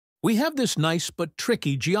We have this nice but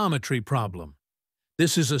tricky geometry problem.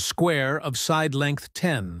 This is a square of side length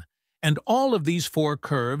 10, and all of these four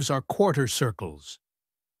curves are quarter circles.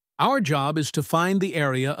 Our job is to find the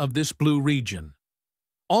area of this blue region.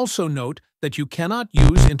 Also note that you cannot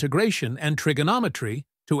use integration and trigonometry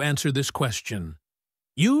to answer this question.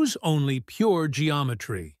 Use only pure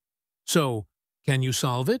geometry. So, can you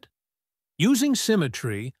solve it? Using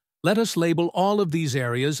symmetry, let us label all of these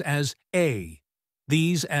areas as A,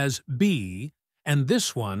 these as B, and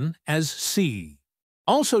this one as C.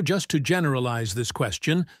 Also, just to generalize this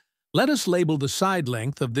question, let us label the side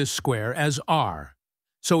length of this square as R,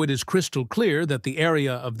 so it is crystal clear that the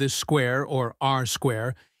area of this square, or R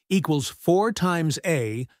square, equals 4 times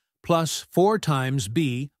A plus 4 times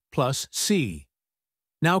B plus C.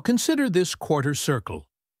 Now consider this quarter circle.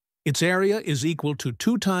 Its area is equal to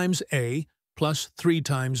 2 times A plus 3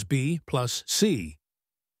 times B plus C.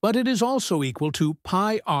 But it is also equal to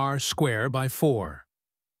pi r square by 4.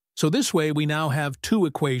 So this way we now have two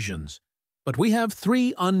equations, but we have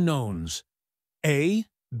three unknowns, A,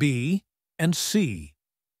 B, and C.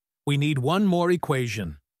 We need one more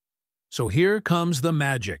equation. So here comes the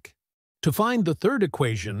magic. To find the third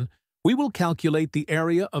equation, we will calculate the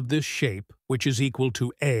area of this shape, which is equal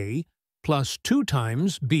to A plus 2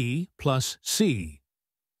 times B plus C.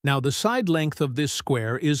 Now the side length of this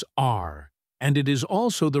square is R, and it is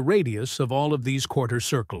also the radius of all of these quarter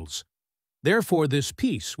circles. Therefore, this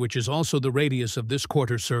piece, which is also the radius of this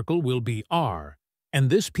quarter circle, will be R, and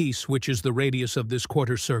this piece, which is the radius of this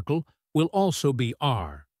quarter circle, will also be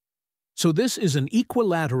R. So this is an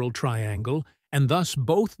equilateral triangle, and thus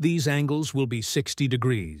both these angles will be 60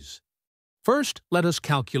 degrees. First, let us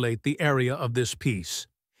calculate the area of this piece.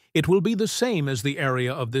 It will be the same as the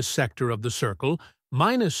area of this sector of the circle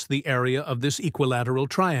minus the area of this equilateral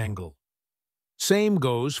triangle. Same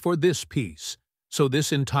goes for this piece. So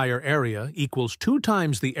this entire area equals 2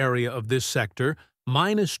 times the area of this sector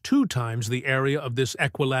minus 2 times the area of this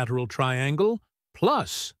equilateral triangle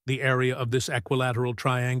plus the area of this equilateral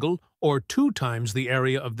triangle, or 2 times the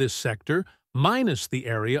area of this sector minus the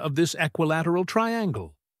area of this equilateral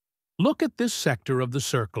triangle. Look at this sector of the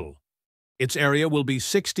circle. Its area will be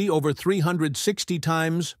 60 over 360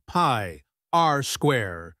 times pi r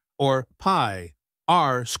square, or pi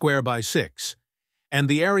r square by 6. And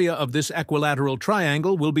the area of this equilateral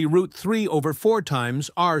triangle will be root 3 over 4 times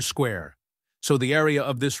r square. So the area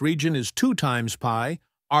of this region is 2 times pi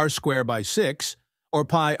r square by 6, or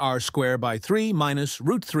pi r square by 3 minus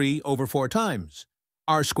root 3 over 4 times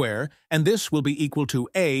r square, and this will be equal to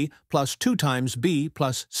A plus 2 times B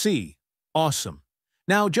plus C. Awesome.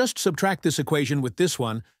 Now just subtract this equation with this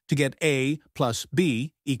one to get A plus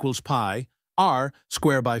B equals pi r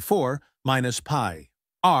square by 4 minus pi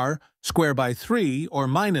r square by 3, or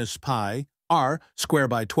minus pi r square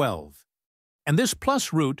by 12. And this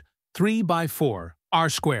plus root 3 by 4 r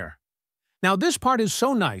square. Now this part is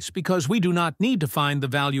so nice because we do not need to find the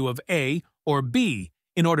value of A or B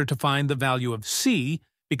in order to find the value of C,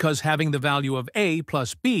 because having the value of A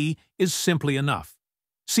plus B is simply enough.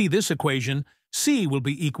 See this equation, C will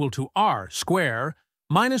be equal to r square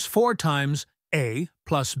minus 4 times A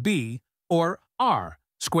plus B, or r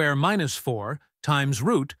square minus 4 times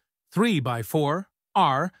root 3 by 4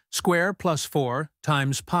 r square plus 4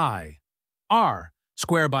 times pi r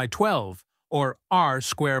square by 12, or r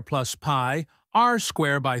square plus pi r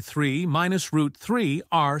square by 3 minus root 3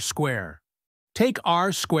 r square. Take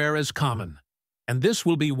r square as common, and this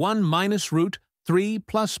will be 1 minus root 3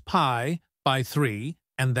 plus pi by 3,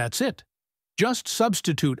 and that's it. Just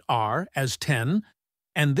substitute r as 10,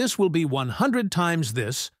 and this will be 100 times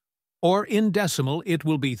this, or in decimal it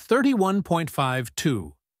will be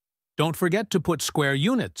 31.52. Don't forget to put square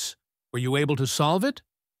units. Were you able to solve it?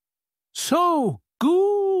 So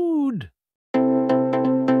good!